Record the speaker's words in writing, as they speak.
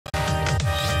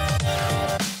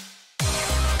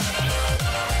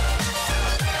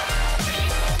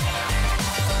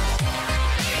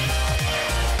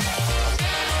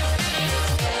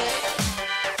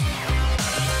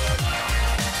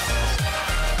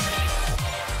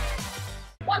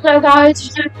Hello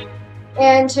guys,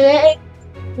 and today,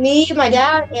 me, my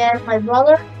dad, and my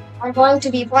brother are going to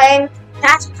be playing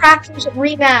Fast Practice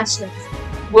Remastered.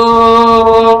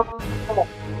 Whoa!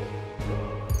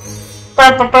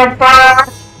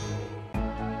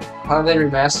 How do they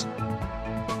remaster?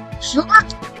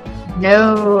 What?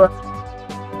 No.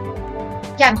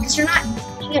 Yeah, because you're not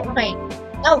doing it right.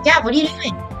 No, Dad, what are you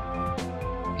doing?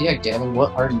 Yeah, Gavin,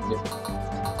 what are you doing?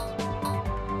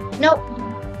 No.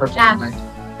 Perfect.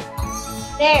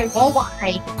 There, go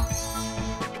why?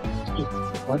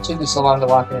 Why took you so long to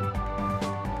lock in?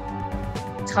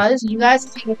 Because you guys are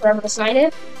taking forever to sign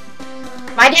in.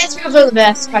 My dance moves are the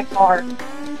best by far.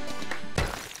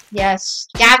 Yes.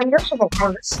 Gavin, you're the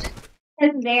worst.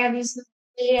 And man, he's the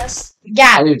best. I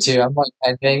Gavin. do too. I'm like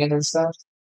headbanging and stuff.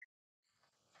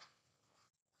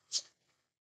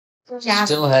 Gavin.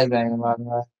 Still headbanging, by the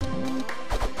way.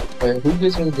 Wait, who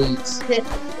gives me these?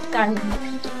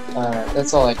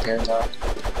 That's all I care about.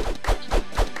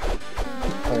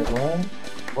 Wait, what?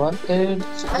 What, dude?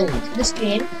 Hey. This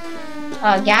game.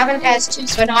 Gavin has 2,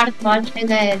 so not as much, and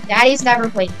then Daddy's never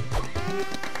played.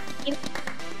 You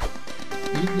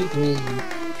give me...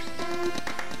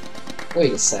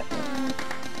 Wait a second.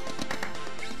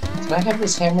 Did I have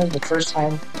this hammer the first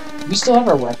time? We still have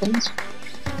our weapons?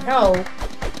 No.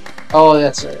 Oh,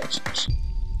 that's right.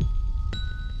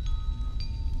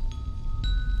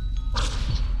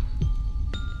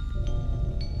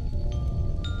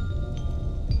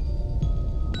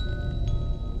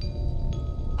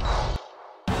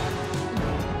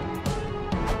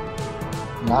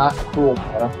 Not cool,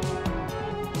 bro.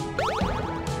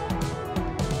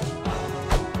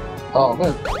 Oh,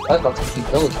 man. I thought to be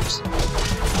villagers.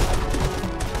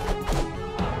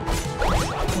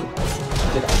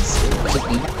 Did I say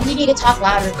it? You need to talk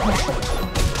louder.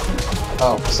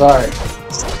 Oh, sorry.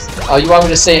 Oh, you want me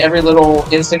to say every little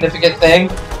insignificant thing?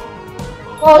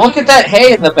 Well, look at that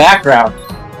hay in the background.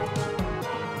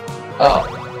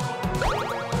 Oh.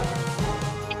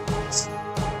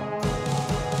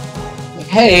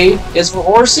 Hay is for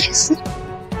horses?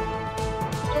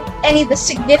 Any of the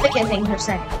significant things you're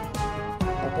saying.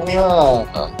 Oh.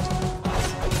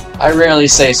 I rarely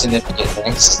say significant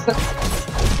things.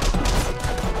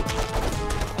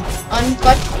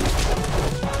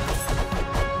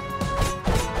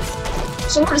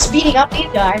 So we're just beating up these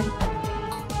guys.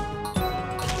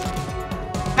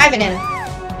 I've been in.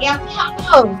 Yeah.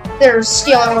 Oh, they're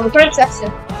stealing all the princesses.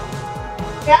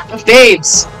 Yeah.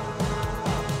 Thieves!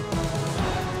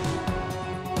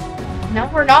 No,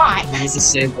 we're not. He's the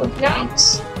same one. No.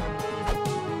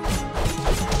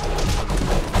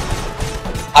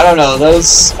 I don't know,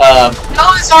 those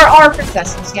are our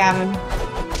princesses, Gavin.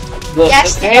 The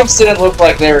Yes, thieves didn't look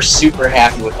like they were super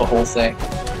happy with the whole thing.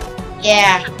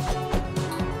 Yeah.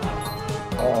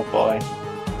 Oh boy.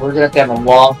 We're gonna have to have a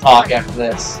long talk after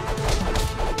this.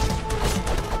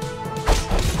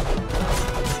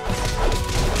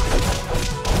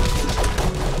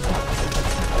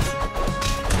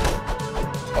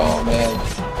 Oh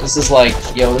man. This is like,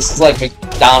 yo, this is like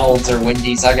McDonald's or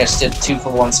Wendy's. I just did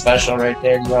 2-for-1 special right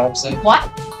there, you know what I'm saying? What?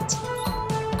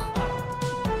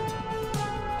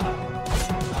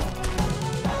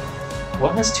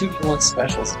 What has 2-for-1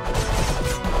 specials?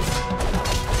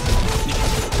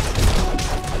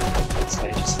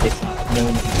 I just hit no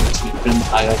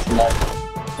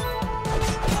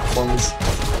coins.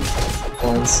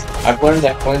 Coins. I've learned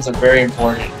that coins are very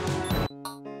important.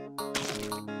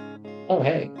 Oh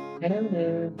hey.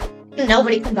 Hello.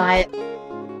 Nobody can buy it.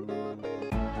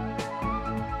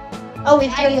 Oh,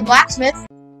 we've got the blacksmith.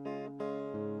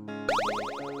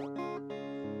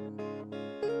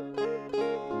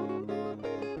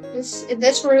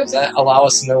 This room. Does that allow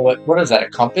us to know what is that, a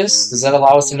compass? Does that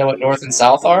allow us to know what north and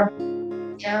south are?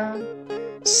 Yeah.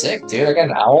 Sick, dude. I got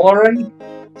an owl already?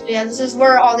 Yeah, this is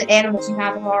where all the animals you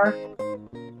have are.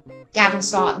 Gavin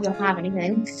saw it, we don't have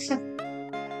anything.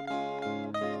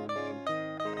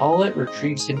 All it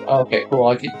retrieves him. Oh, okay, cool.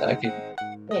 I could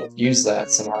use that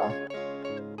somehow.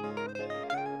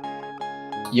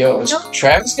 Yo, is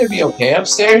Travis gonna be okay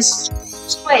upstairs?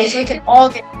 Wait, so we can all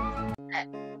get.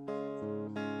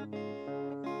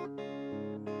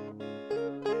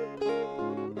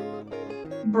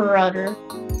 Brother.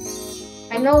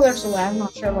 I know there's a way, I'm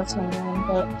not sure what's going on,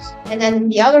 but... And then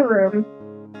the other room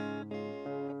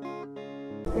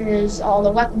is all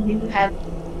the weapons you have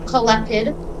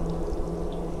collected.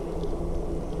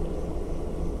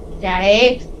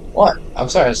 Daddy? What? I'm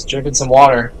sorry, I was drinking some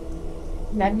water.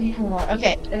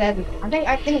 Okay, and then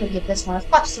I think we get this one. It's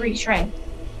 +3 strength.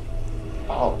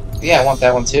 Oh, yeah, I want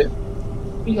that one too.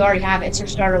 You already have it. It's your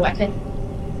starter weapon.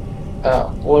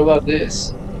 Oh, what about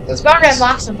this? That's better nice. than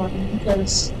lots of money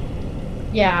because,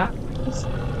 yeah,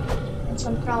 had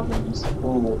some problems.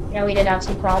 Ooh. Yeah, we did have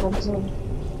some problems with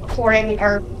recording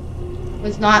or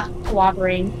was not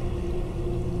cooperating.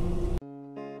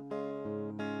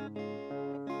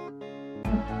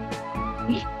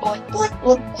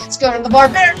 Let's go to the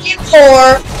Barbarian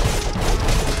War.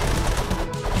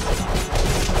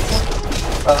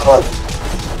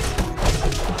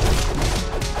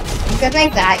 You can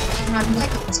make that. I'm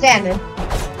like standing.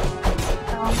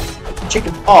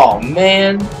 Chicken. Oh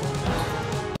man.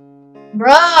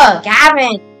 Bruh,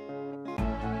 Gavin.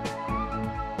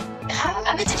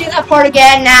 I meant to do that part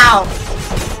again now.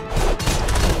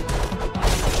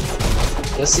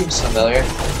 This seems familiar.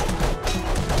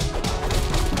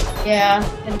 Yeah,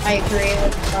 and I agree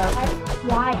with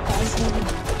Why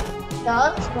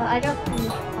does, but I don't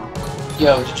know.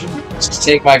 Yo, did you just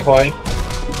take my coin?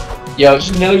 Yo,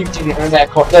 you know you didn't earn that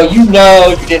coin. No, you know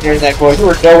you didn't earn that coin. You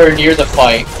were nowhere near the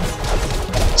fight.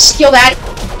 Steal that.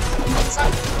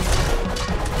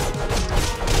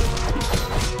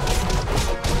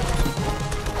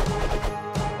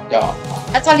 Yo.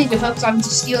 That's all I need to focus on,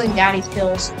 just stealing Daddy's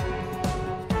kills.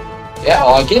 Yeah,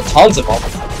 well, I get tons of them.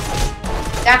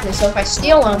 Exactly, so if I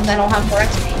steal them, then I'll have more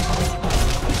XP.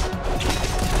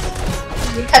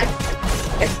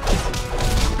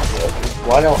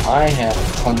 Why don't I have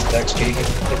tons of XP?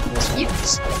 You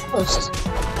post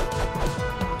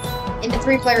in the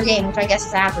 3-player game, which I guess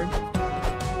is average.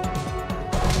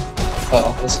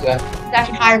 Oh, this guy. It's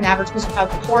actually higher than average because of how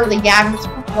poorly Gavin's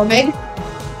performing.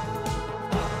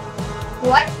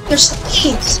 What? There's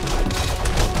thieves!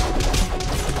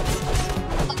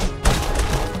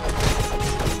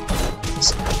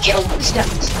 Kill these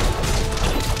guys.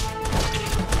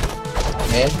 Oh,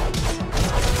 man.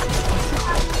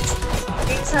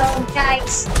 So,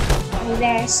 guys, over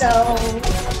there, so...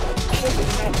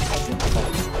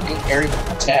 Area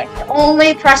attack.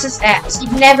 Only presses X.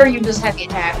 You never use this heavy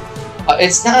attack.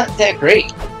 It's not that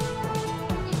great.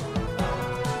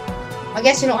 I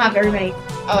guess you don't have very many.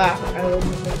 Oh,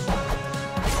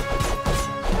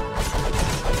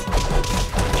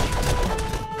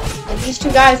 and these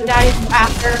two guys are not even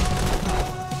after.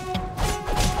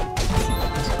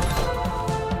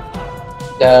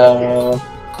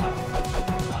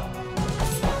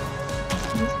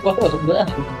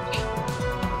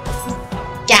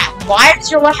 Yeah, why is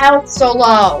your health so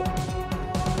low?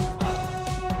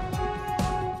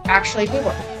 Actually, we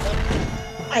were.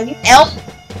 El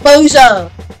Bozo.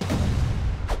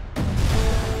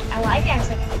 I like that.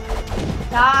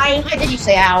 Die. Why did you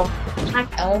say ow? I'm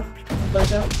El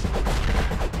Bozo.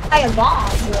 I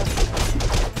evolved.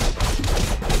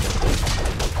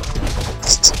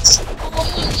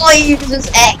 Oh, he uses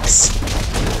X.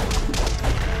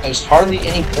 There's hardly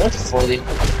any points for them.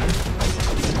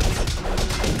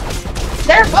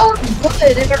 They're both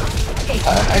good and they're okay.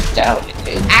 I doubt it,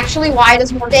 dude. Actually, Y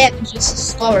does more damage, just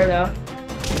slower though.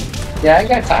 Yeah, I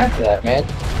got time for that, man.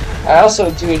 I also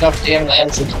do enough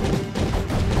damage.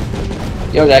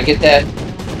 Yo, did I get that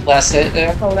last hit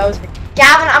there? Oh, that was good.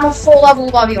 Gavin, I'm a full level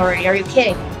above you already. Are you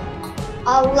kidding?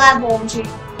 A level, G.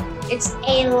 It's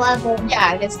a level.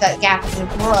 Yeah, it's that Gavin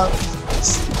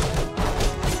gross.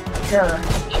 Sure.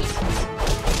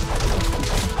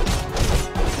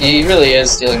 He really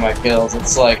is stealing my kills.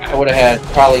 It's like, I would have had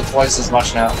probably twice as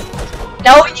much now.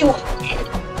 No, you.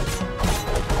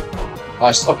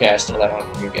 Oh, okay, I stole that one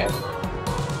from you again.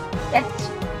 That's.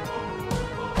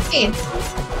 Hey.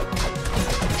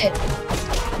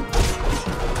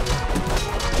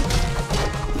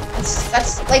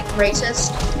 That's like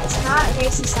racist. It's not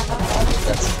racist at all.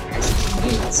 That's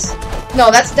racist. No,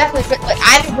 that's definitely like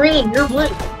I'm green, you're blue.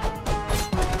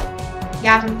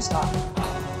 Gavin, stop.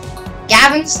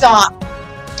 Gavin, stop.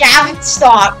 Gavin,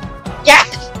 stop.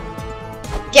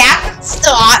 Gavin,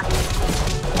 stop.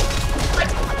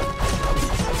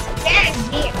 Dad,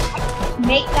 here.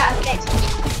 Make that fix.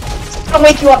 I'm gonna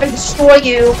wake you up and destroy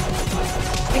you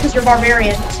because you're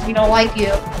barbarians. We don't like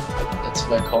you. That's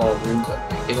what I call a rude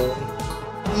awakening.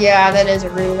 Yeah, that is a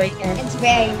rude awakening. It's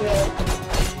very rude.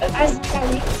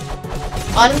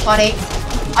 Unfunny.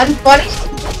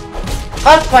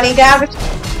 Unfunny, Gavin.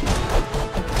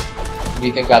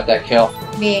 You think I got that kill?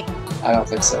 Me. I don't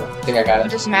think so. I think I got It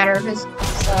it. doesn't matter because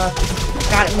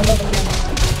got it in the middle of the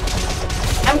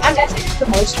I'm definitely doing the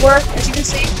most work, as you can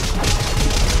see.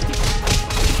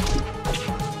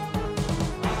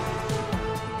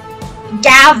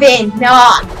 Gavin,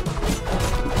 not.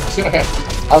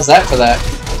 How's that for that?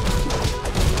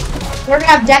 We're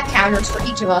gonna have death counters for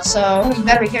each of us, so you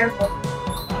better be careful.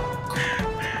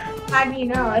 How do you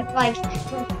know? It's like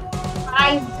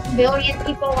 5 billion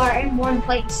people are in one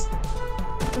place.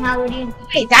 How would you?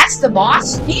 Wait, that's the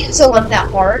boss? He doesn't look that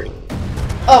hard.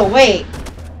 Oh, wait.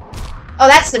 Oh,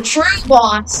 that's the true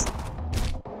boss.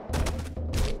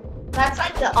 That's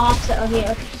like the opposite of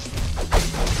you.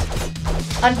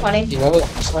 Unfunny. You know what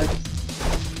it looks like?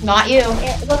 Not you.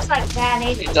 It looks like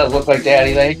Daddy. It does look like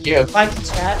Daddy, thank you. Like the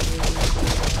chat.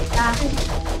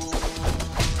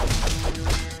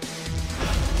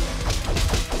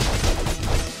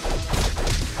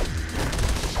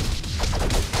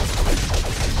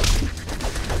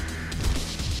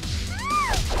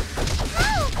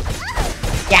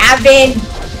 Gavin!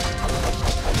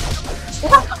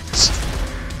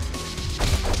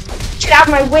 Get out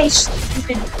of my way,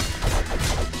 stupid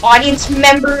audience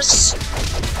members.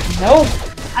 No.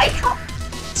 I call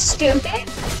stupid.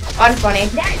 Unfunny.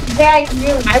 That's very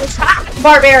rude. I was talking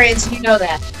barbarians, you know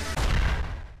that.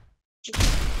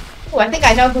 Oh, I think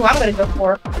I know who I'm gonna go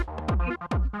for.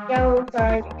 Go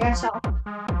for yourself.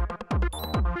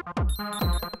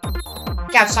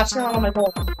 Gav, stop stealing all my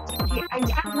gold. I'm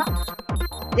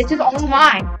not. This is all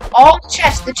mine. All the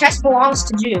chest. The chest belongs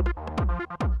to Jude.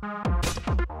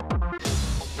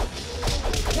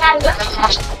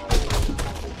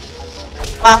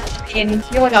 Well, and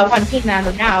you only got one team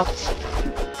member now.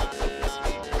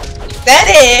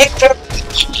 Pathetic!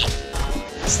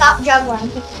 Stop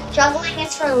juggling. Juggling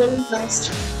is for losers.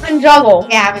 Unjuggle,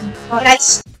 Gavin. Oh,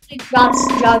 that's Just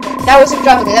juggle. that wasn't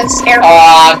juggling. That was terrible.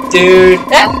 Aw, dude.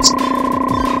 That was.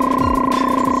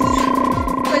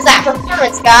 What was that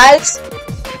performance, guys?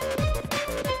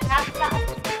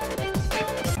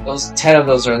 Those 10 of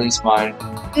those are at least mine.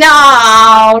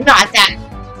 No, not that.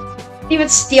 He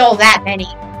would steal that many.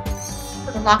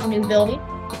 Unlock a new building.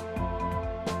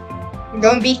 You're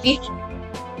going beefy.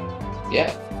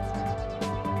 Yeah.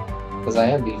 Because I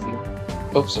am beefy.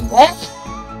 Oops, I'm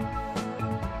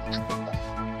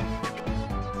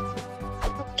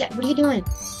What are you doing?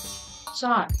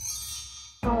 Sorry.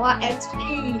 A lot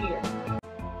XP.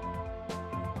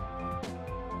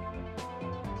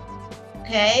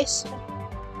 Okay. So...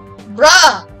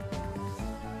 Bruh!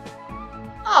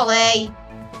 Ollie!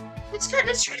 Let's try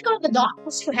to go to the dock.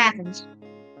 Let's see what happens.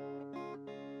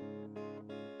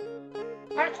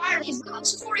 I require these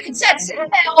blocks before we can set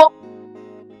sail!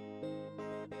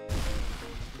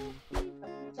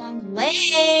 Sounds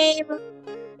lame.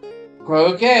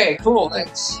 okay, cool,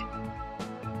 thanks.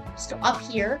 Let's go up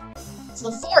here to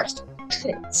the forest.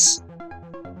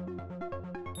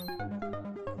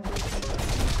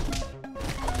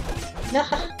 No.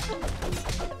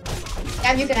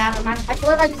 Yeah, you can have him. I feel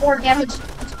like I do more damage.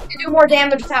 You do more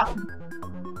damage without him.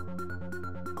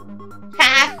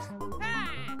 Ha!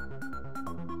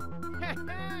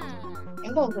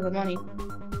 I'm going for the money.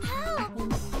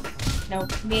 No,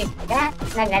 me. La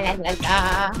la la la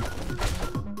la.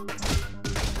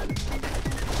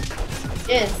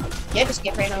 Yeah, just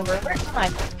get ran over. Come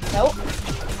on. Nope.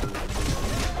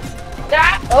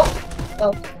 Ah! Oh!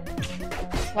 Oh.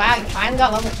 Wow, you finally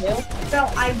got level 2?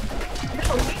 No, I.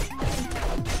 No.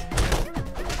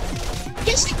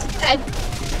 Yes, I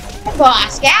did.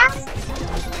 Boss, gas?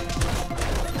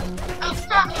 Oh,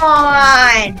 come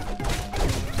on!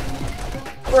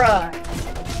 Bruh.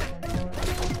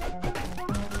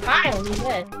 Finally, we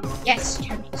did. Yes,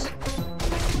 Chinese.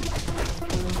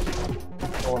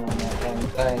 Going on that damn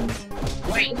thing.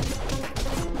 Wait.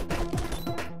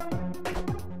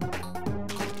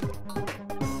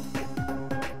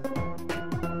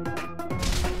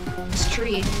 This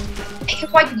tree. I didn't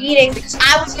quite eating because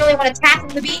I was the only one attacking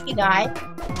the beefy guy.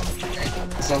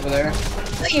 It's over there.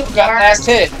 So you Who got last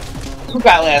hit? Who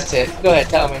got last hit? Go ahead,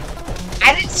 tell me.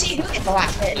 I didn't see who hit the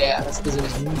last hit. Yeah, that's because it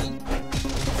was me.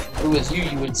 If it was you,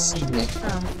 you would see me.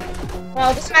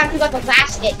 Well, it doesn't matter who got the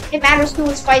last hit. It matters who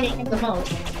was fighting him the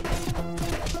most.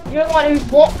 You're the one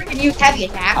who won't freaking use heavy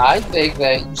attack. I think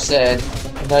that you said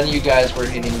none of you guys were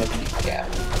hitting the beat cap.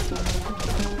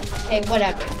 Okay,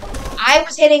 whatever. I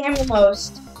was hitting him the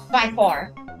most, by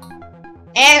far.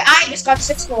 And I just got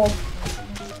 6 gold.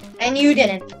 And you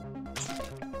didn't.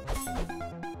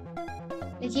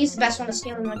 I think he's the best one to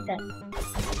steal him like that.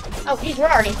 Oh, geez, we're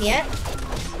already at the end.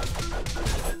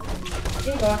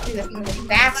 You go through this thing really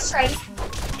fast. That's right.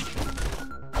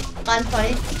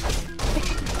 Unfunny.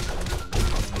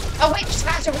 Oh wait, there's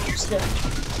guys over here still.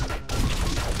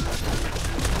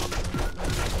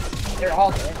 They're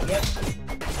all dead, yep.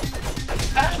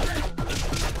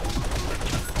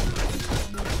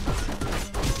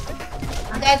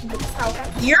 I'm dead.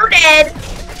 Oh, you're dead!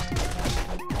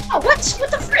 Oh, what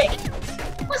the frick?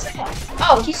 What's that?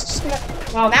 Oh, he's just gonna...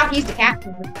 Well, now he's the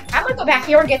captain. I'm gonna go back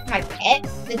here and get my pet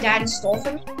that Daddy stole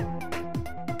from me.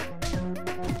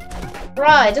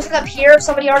 Bruh, it doesn't appear if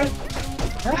somebody already...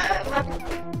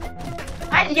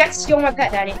 I did yet steal my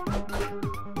pet, Daddy.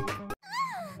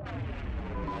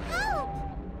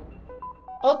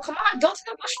 Oh, come on, go to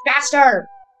the bush faster!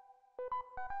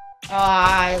 Oh,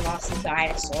 I lost the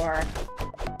dinosaur.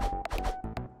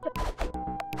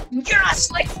 You're not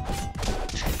slick!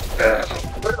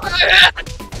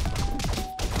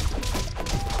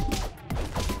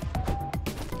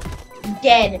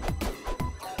 Dead.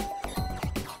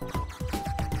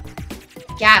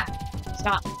 Gap.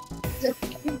 Stop.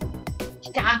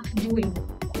 Stop doing. Do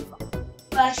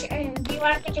you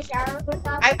want to take a shower with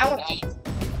us? I want to eat.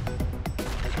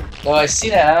 No, I see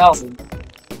that house.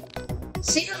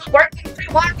 See, working free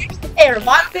water there.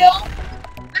 Water bill. I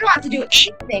don't have to do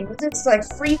anything. It's like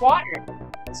free water.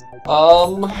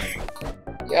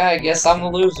 Yeah, I guess I'm the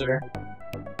loser.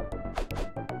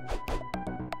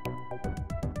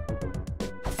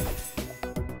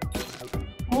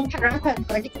 Oh my god, I'm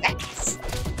going to get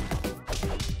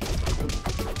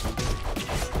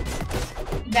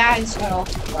that is well.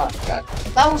 Oh, God.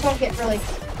 Levels won't get really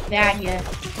bad yet.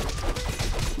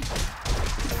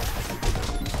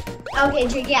 Okay,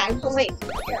 so yeah. Oh wait,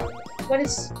 what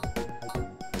is?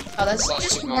 Oh, that's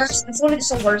just worse. That's literally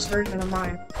just a worse version of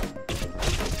mine.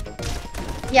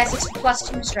 Yes, it's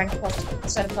 +2 strength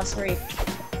instead of +3.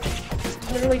 It's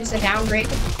literally just a downgrade.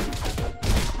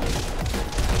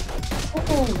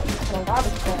 Ooh, a lot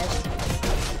of flash.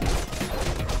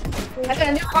 I got a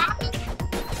new option.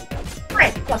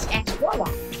 Frick plus X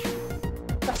warlock.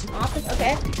 Got some options,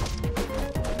 okay.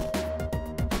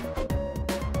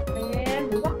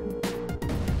 And move on.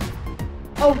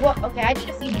 Oh, what? Okay, I need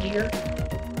to feed deer.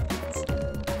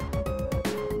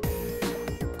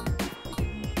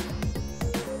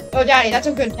 Oh, Daddy, that's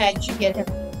a good pet. You should get him.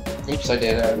 Oops, I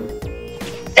did.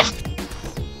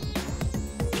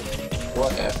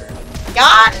 Whatever.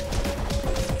 God!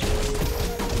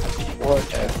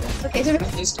 Whatever. Okay, so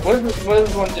What does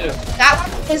one do? that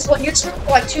one is what you're for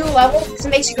like 2 levels because it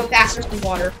makes you go faster through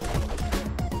water.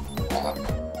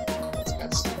 That's kind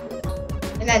of stupid.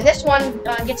 And then this one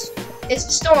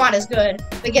it's still not as good,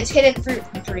 but gets hidden fruit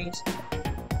from trees.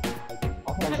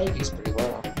 Oh, my baby's pretty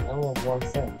low. I only have one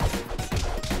thing.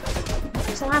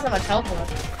 You still have that much health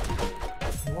left.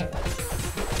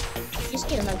 You just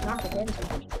need to like knock it in.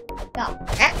 No.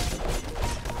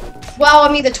 Well, I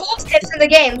mean, the tooltips in the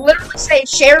game literally say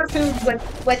share food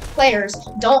with players,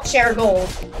 don't share gold.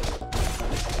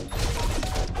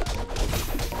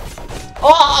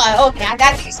 Oh, okay, I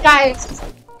got these guys.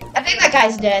 I think that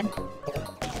guy's dead.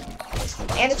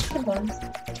 And it's chicken bones.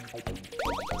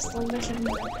 Still missing.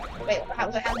 Wait, what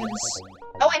happens?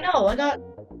 Oh, I know, I got.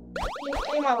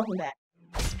 Hey, Mom, welcome back.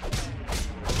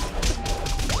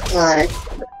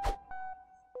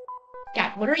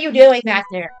 God, what are you doing back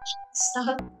there?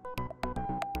 Stop.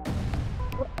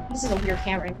 This is a weird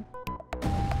camera.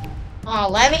 Oh,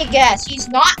 let me guess. He's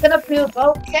not gonna poop.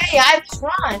 Okay, I was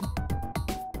wrong.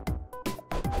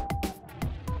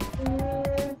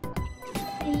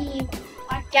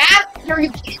 Gab, you're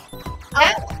you kidding?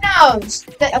 Who knows?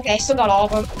 Okay, still got all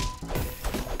of them.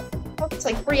 Oh, it's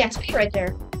like free XP right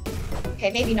there.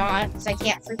 Okay, maybe not, because I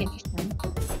can't freaking use them.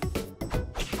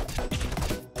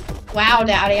 Wow,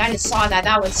 Daddy, I just saw that.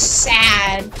 That was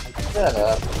sad. Shut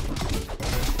up.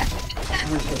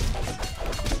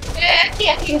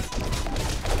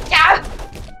 Gab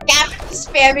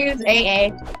spamming his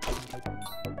AA.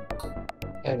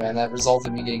 Hey man, that resulted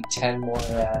in me getting 10 more,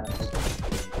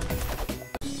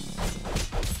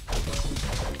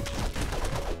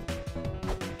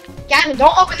 Gavin,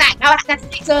 don't open that! No, that's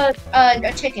a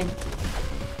chicken.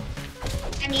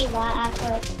 I need that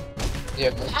after.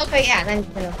 yeah, Okay, yeah, then,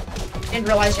 you know, didn't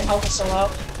realize your health was so low.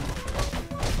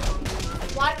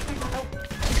 What?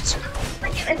 It's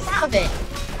freaking in front of it.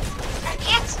 I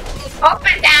can't see it. Up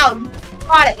and down.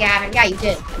 Got it, Gavin. Yeah, you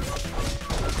did.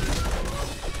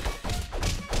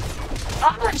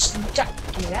 Oh, just do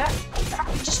that.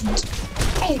 Just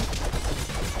hey.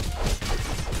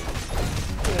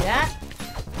 Do that.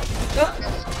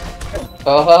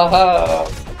 oh,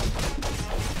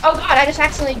 Oh god, I just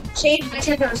accidentally changed my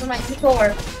triggers on my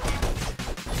controller.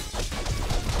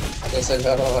 I said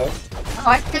hello. Oh,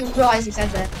 I didn't realize you said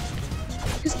that.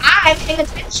 Because I'm paying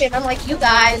attention, unlike you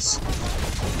guys.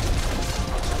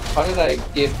 How did I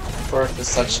give birth to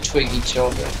such twiggy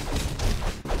children?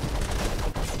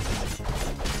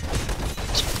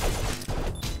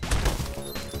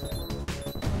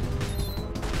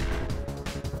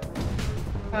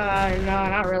 No,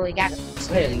 not really. Got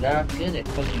Really not good at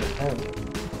cooking the phone.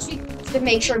 to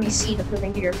make sure we see the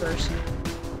proving gear first.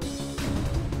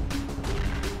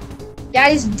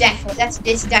 Daddy's definitely,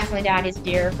 it's definitely Daddy's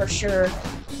deer, for sure.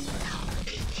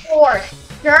 Or,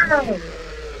 Sure.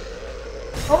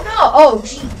 Oh no! Oh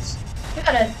jeez. You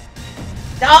gotta.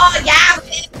 Oh yeah!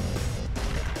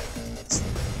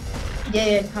 He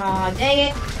did. Aw, dang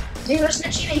it. Dude, you're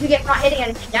snitching that you can get caught hitting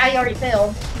anything. Now you already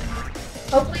failed.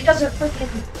 Hopefully it doesn't freaking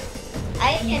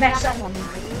I mess up on me.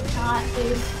 not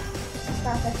do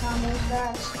stuff that's on those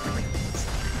guys.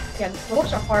 Yeah, the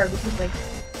floors are hard because like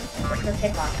they're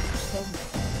hitboxes. So.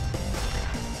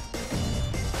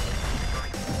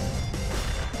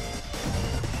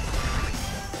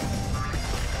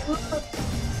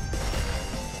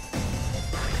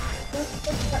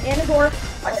 And the door.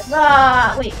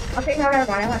 Wait. Okay, no,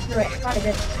 never mind. I went through it. I thought I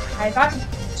did. I got.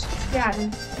 Yeah.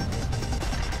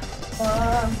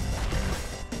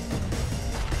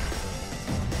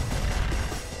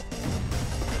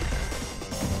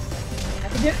 I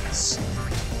can do this.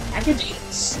 I can do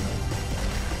this.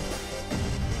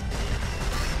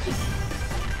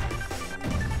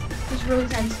 It's really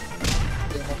tense.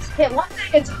 Hit one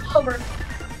thing, it's over.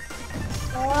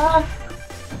 I'm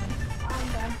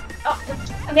done. Oh,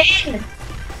 I'm in.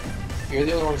 You're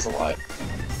the only one who's alive.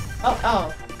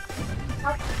 Oh.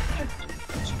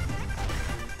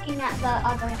 Looking at the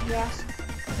other yes.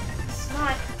 It's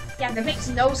not. Yeah, that makes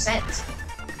no sense.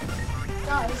 It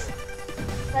does.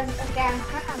 Because again,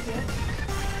 I can't do it.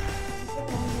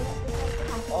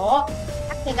 Oh,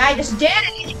 I think I just did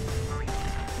it.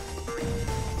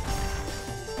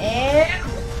 And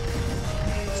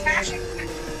smash it.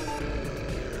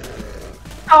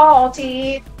 Oh,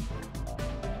 T.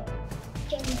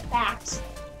 Getting facts.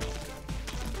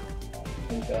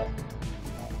 Okay.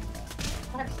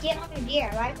 Let's get on the deer,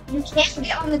 right? You can't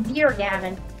get on the deer,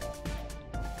 Gavin.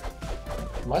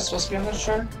 Am I supposed to be on this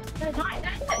chart? They're not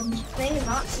that thing is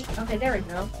not see. Okay, there we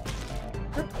go.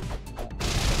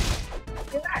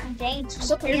 You're not dang too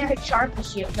So weird you could sharp the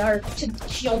shield or to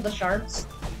shield the sharps.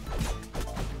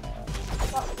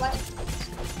 What?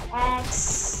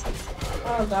 X.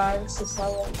 Oh god, this is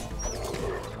so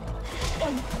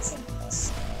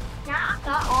Nah,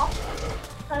 not off.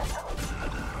 But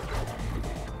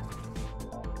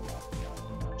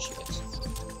Shit.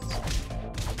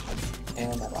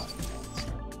 And I'm off.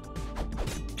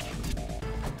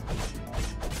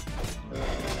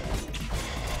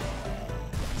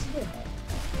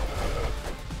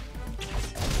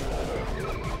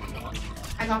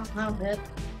 I got found it.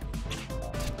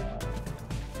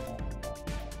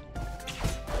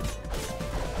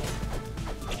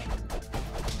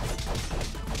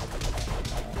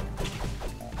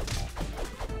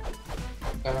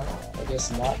 I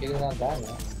guess not getting that down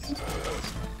yet.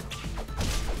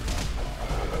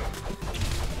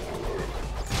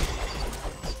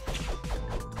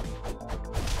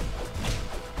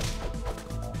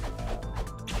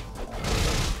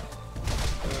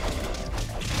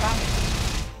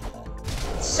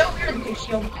 It's so weird that you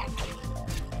shield back.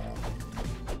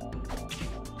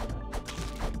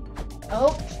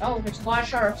 Oh, there's a lot of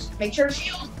sharps. Make sure to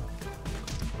shield.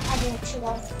 I didn't shoot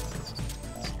off.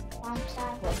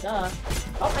 Well, duh.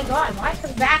 Oh my god, why are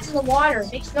the bats in the water?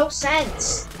 It makes no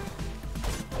sense.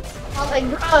 I was like,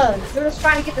 bruh, you're just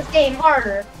trying to get this game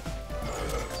harder.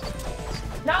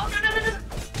 No.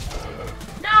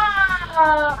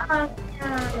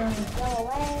 Go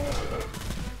away.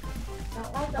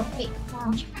 Okay,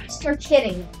 you guys are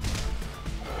kidding.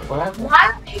 What happened?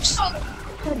 Why are you so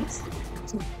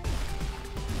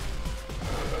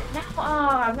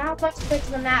now let's switch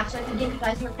to the map so I can give you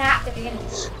guys your map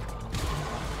advantage.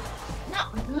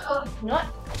 No.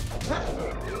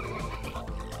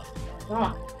 Come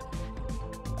on.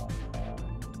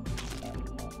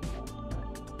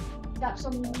 Got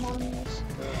some monies.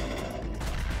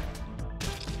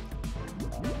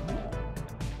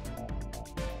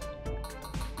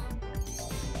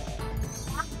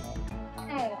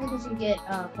 Hey, who does you get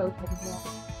potions as well?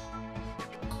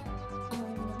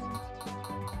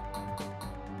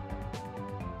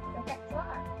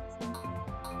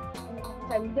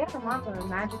 So you can unlock a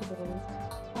magic ability.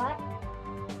 What?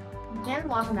 You can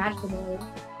unlock a magic ability if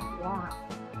you want.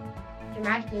 Your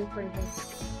magic is pretty good.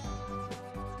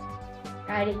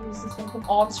 I didn't use this one from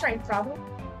all the strength, probably.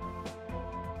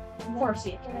 More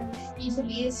see it. He's gonna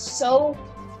be has so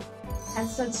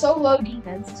low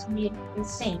defense, it's gonna be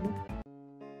insane.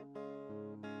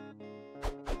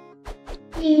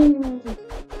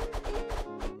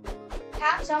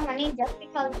 Have so many just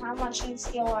because how much you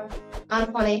steal are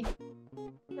Unfunny.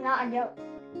 not a joke.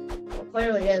 Well,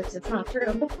 clearly is. It's not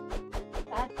true.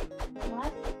 What?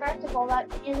 First of all,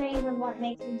 that isn't even what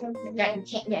makes me joke. Yeah, you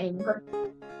can't get any more.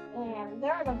 And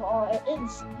third of all, it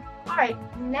is. Alright,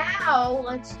 now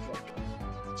let's get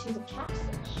to the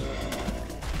catfish.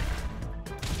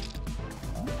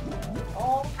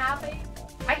 Oh,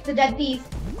 Fight the dead thief.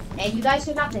 And you guys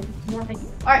do nothing.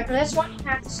 Alright, for this one, you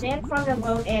have to stand in front of the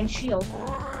boat and shield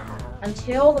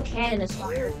until the cannon is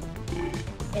fired. And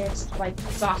it's like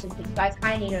exhausting because you guys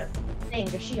kind of need a thing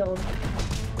to shield. You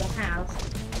don't have.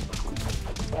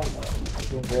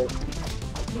 Doing great.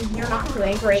 You're not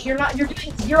doing great. You're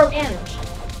doing 0 damage.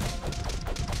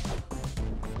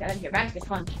 You're about to get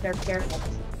punched. Very careful.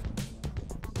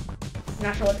 I'm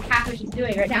not sure what the Catfish is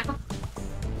doing right now.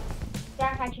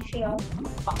 That had to shield.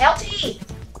 Oh, LT!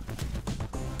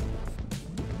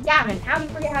 Gavin, how do you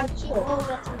forget how to shield? Oh,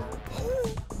 that's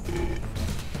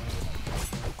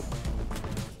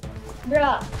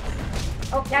bruh.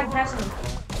 Oh, Gavin, have some.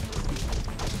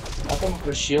 How come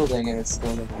we're shielding and it's still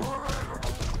in here?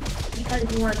 Because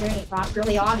you weren't doing it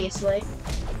properly, obviously.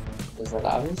 Is that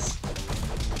obvious?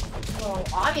 Well,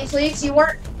 obviously, because you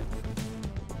weren't.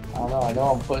 I don't know. I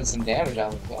know I'm putting some damage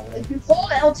on the guy. If you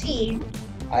hold LT,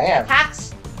 I am.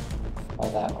 attacks. Oh,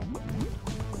 that one.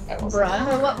 That was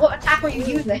Bruh, what attack were you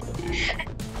using?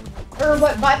 Or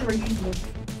what button were you using?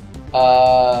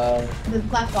 The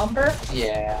left bumper?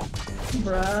 Yeah.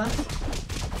 Bruh.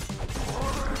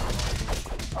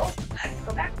 Oh,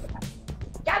 go back.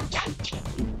 Gab.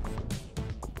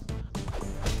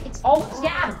 It's almost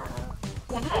Gab.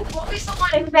 Gab, always the one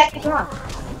who's backing up.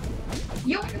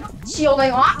 You were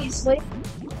shielding, obviously.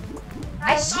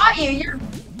 I saw you.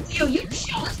 You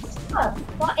shielded.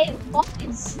 But it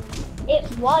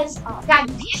was God,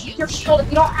 you can't use your shield if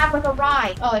you don't have like a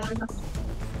ride. Oh,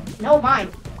 no, mine.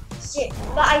 shit.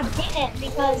 But I didn't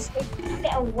because it took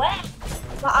it away.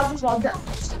 But I was well done.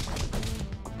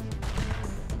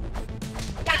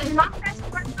 God, you're not pressing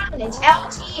the right button. It's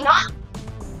LT, not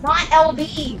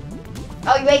LB.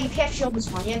 Oh, wait, you can't shield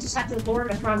this one. You just have to lure him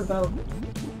in front of the boat.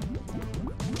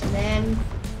 And then.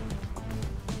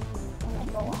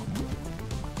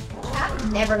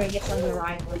 I'm never gonna get some of the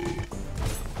ride with you.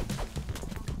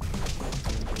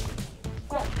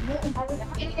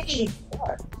 Hey,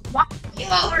 why are you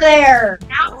over there?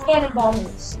 Now cannonball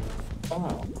moves.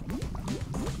 Oh.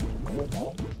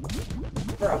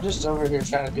 I'm just over here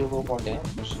trying to do a little more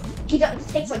damage. He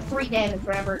takes like 3 damage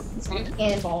whenever he's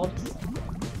cannonballed.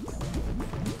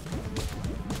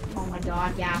 Oh my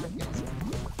god, Gavin.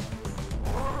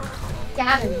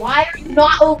 Gavin, why are you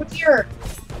not over here?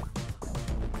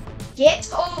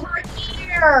 Get over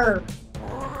here!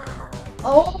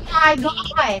 Oh my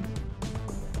god!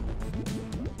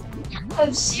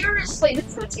 Oh, seriously,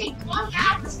 this would take 1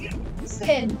 hour to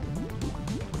listen.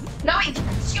 No, he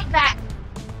can't shield that.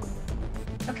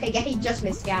 Okay, yeah, he just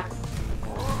missed Gavin.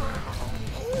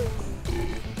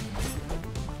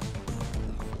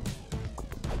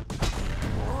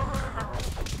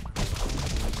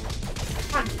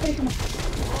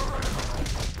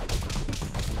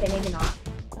 Okay, maybe not.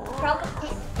 Probably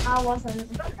I wasn't.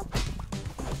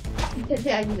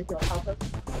 Yeah, I need to do a help us.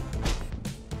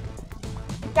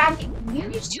 God, you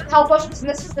used 2 help potions, and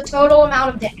this is the total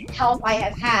amount of health I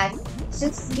have had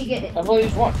since the beginning. I've only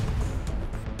used 1.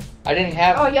 I didn't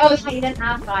have. Oh, you didn't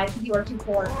have 5. You were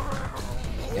 2-4.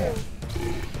 Yeah.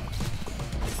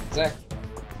 Exactly.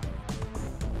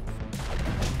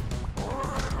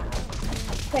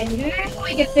 Okay,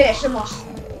 we can finish him off.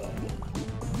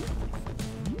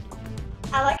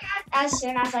 I like how as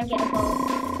soon as I get a boat.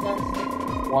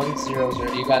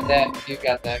 1-0-0. You got that? You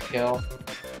got that kill.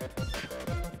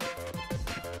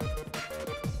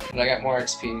 But I got more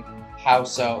XP. How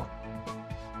so?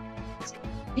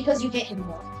 Because you hit him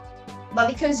more. But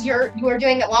because you were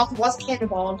doing it while he wasn't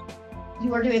cannonballed, you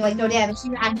were doing like no damage, so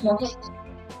you had no hit.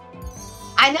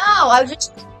 I know, I was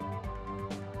just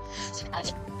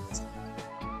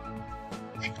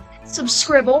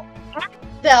subscribe,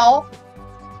 bell,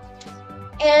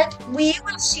 and we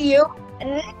will see you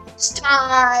next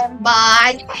time.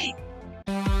 Bye.